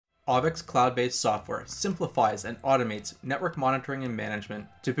Auvik's cloud-based software simplifies and automates network monitoring and management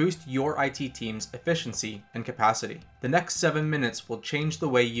to boost your IT team's efficiency and capacity. The next 7 minutes will change the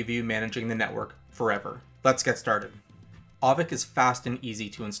way you view managing the network forever. Let's get started. Auvik is fast and easy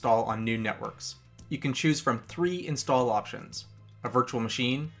to install on new networks. You can choose from 3 install options: a virtual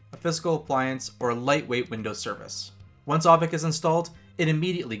machine, a physical appliance, or a lightweight Windows service. Once Auvik is installed, it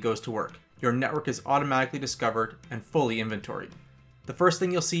immediately goes to work. Your network is automatically discovered and fully inventoried. The first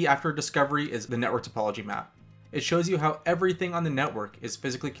thing you'll see after discovery is the network topology map. It shows you how everything on the network is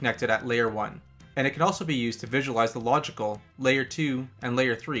physically connected at layer 1, and it can also be used to visualize the logical layer 2 and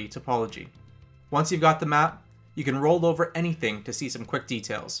layer 3 topology. Once you've got the map, you can roll over anything to see some quick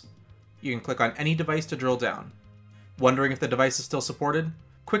details. You can click on any device to drill down. Wondering if the device is still supported?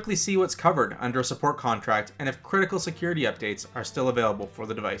 Quickly see what's covered under a support contract and if critical security updates are still available for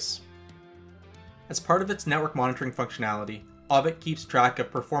the device. As part of its network monitoring functionality, Auvik keeps track of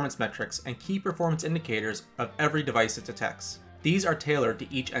performance metrics and key performance indicators of every device it detects. These are tailored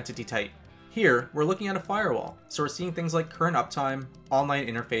to each entity type. Here, we're looking at a firewall, so we're seeing things like current uptime, online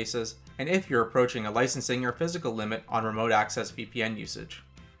interfaces, and if you're approaching a licensing or physical limit on remote access VPN usage.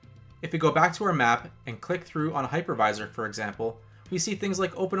 If we go back to our map and click through on a hypervisor, for example, we see things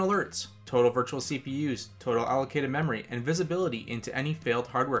like open alerts, total virtual CPUs, total allocated memory, and visibility into any failed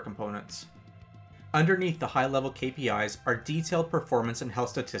hardware components. Underneath the high-level KPIs are detailed performance and health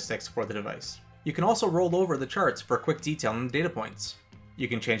statistics for the device. You can also roll over the charts for quick detail on the data points. You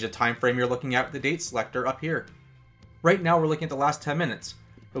can change the time frame you're looking at with the date selector up here. Right now we're looking at the last 10 minutes,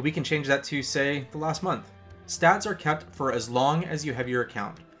 but we can change that to, say, the last month. Stats are kept for as long as you have your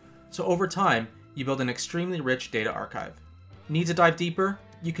account, so over time, you build an extremely rich data archive. Need to dive deeper?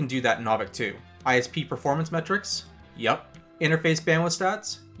 You can do that in Auvik too. ISP performance metrics? Yup. Interface bandwidth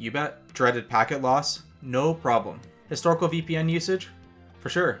stats? You bet. Dreaded packet loss? No problem. Historical VPN usage? For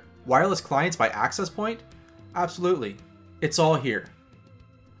sure. Wireless clients by access point? Absolutely. It's all here.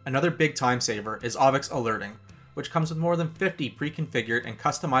 Another big time saver is Auvik's alerting, which comes with more than 50 pre-configured and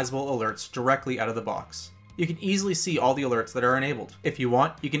customizable alerts directly out of the box. You can easily see all the alerts that are enabled. If you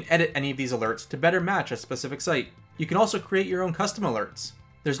want, you can edit any of these alerts to better match a specific site. You can also create your own custom alerts.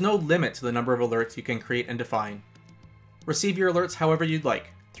 There's no limit to the number of alerts you can create and define. Receive your alerts however you'd like,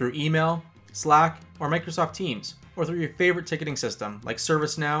 through email, Slack, or Microsoft Teams, or through your favorite ticketing system like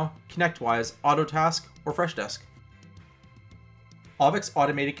ServiceNow, ConnectWise, Autotask, or Freshdesk. Auvik's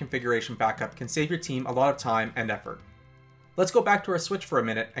automated configuration backup can save your team a lot of time and effort. Let's go back to our switch for a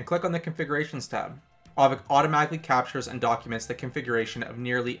minute and click on the Configurations tab. Auvik automatically captures and documents the configuration of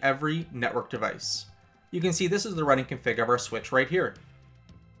nearly every network device. You can see this is the running config of our switch right here.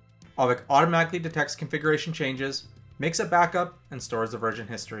 Auvik automatically detects configuration changes, makes a backup, and stores the version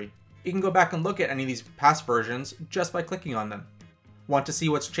history. You can go back and look at any of these past versions just by clicking on them. Want to see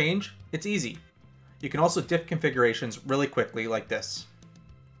what's changed? It's easy. You can also diff configurations really quickly like this.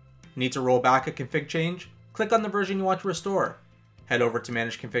 Need to roll back a config change? Click on the version you want to restore. Head over to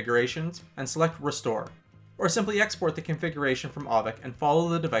Manage Configurations and select Restore, or simply export the configuration from Auvik and follow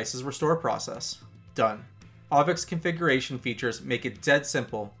the device's restore process. Done. Auvik's configuration features make it dead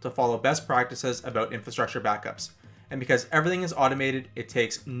simple to follow best practices about infrastructure backups, and because everything is automated, it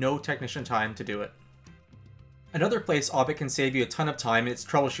takes no technician time to do it. Another place Auvik can save you a ton of time is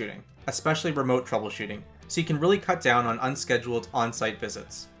troubleshooting, especially remote troubleshooting, so you can really cut down on unscheduled on-site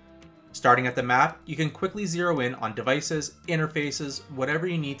visits. Starting at the map, you can quickly zero in on devices, interfaces, whatever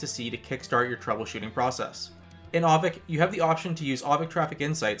you need to see to kickstart your troubleshooting process. In Auvik, you have the option to use Auvik Traffic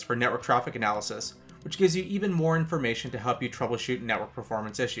Insights for network traffic analysis, which gives you even more information to help you troubleshoot network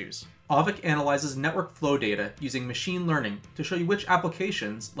performance issues. Auvik analyzes network flow data using machine learning to show you which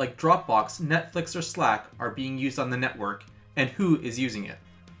applications, like Dropbox, Netflix, or Slack, are being used on the network, and who is using it.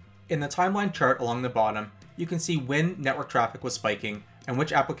 In the timeline chart along the bottom, you can see when network traffic was spiking and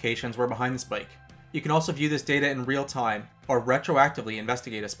which applications were behind the spike. You can also view this data in real time, or retroactively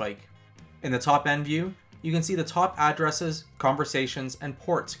investigate a spike. In the top end view, you can see the top addresses, conversations, and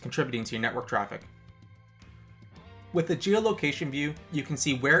ports contributing to your network traffic. With the Geolocation view, you can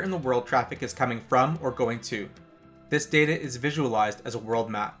see where in the world traffic is coming from or going to. This data is visualized as a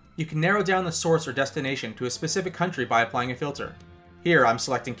world map. You can narrow down the source or destination to a specific country by applying a filter. Here I'm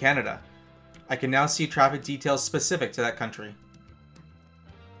selecting Canada. I can now see traffic details specific to that country.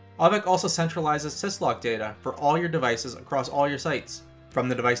 Auvik also centralizes Syslog data for all your devices across all your sites. From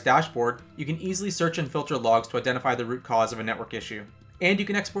the device dashboard, you can easily search and filter logs to identify the root cause of a network issue. And you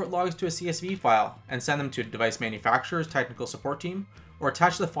can export logs to a CSV file and send them to a device manufacturer's technical support team, or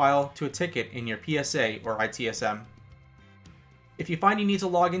attach the file to a ticket in your PSA or ITSM. If you find you need to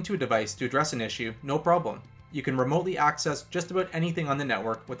log into a device to address an issue, no problem. you can remotely access just about anything on the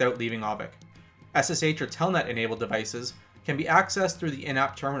network without leaving Auvik. SSH or Telnet enabled devices can be accessed through the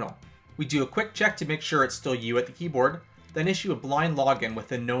in-app terminal. We do a quick check to make sure it's still you at the keyboard, then issue a blind login with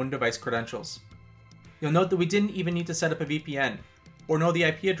the known device credentials. You'll note that we didn't even need to set up a VPN or know the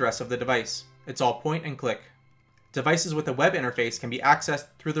IP address of the device. It's all point and click. Devices with a web interface can be accessed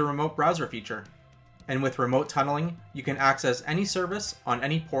through the remote browser feature. And with remote tunneling, you can access any service on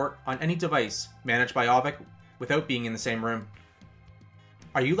any port on any device managed by Auvik without being in the same room.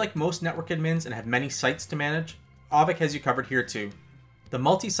 Are you like most network admins and have many sites to manage? Auvik has you covered here too. The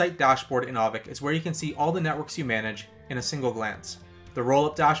multi-site dashboard in Auvik is where you can see all the networks you manage in a single glance. The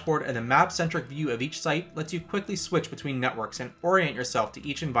roll-up dashboard and the map-centric view of each site lets you quickly switch between networks and orient yourself to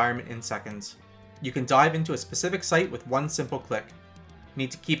each environment in seconds. You can dive into a specific site with one simple click.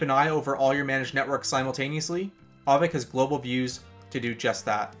 Need to keep an eye over all your managed networks simultaneously? Auvik has global views to do just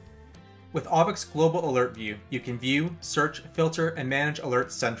that. With Auvik's Global Alert View, you can view, search, filter, and manage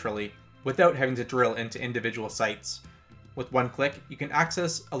alerts centrally, without having to drill into individual sites. With one click, you can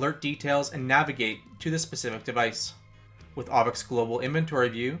access alert details and navigate to the specific device. With Auvik's Global Inventory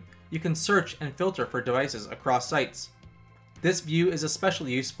View, you can search and filter for devices across sites. This view is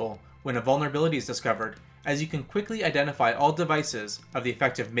especially useful when a vulnerability is discovered, as you can quickly identify all devices of the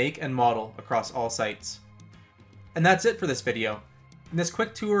effective make and model across all sites. And that's it for this video. In this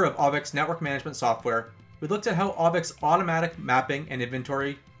quick tour of Auvik's network management software, we looked at how Auvik's automatic mapping and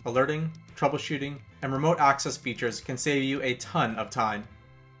inventory, alerting, troubleshooting, and remote access features can save you a ton of time.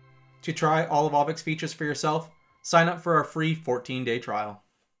 To try all of Auvik's features for yourself, sign up for our free 14-day trial.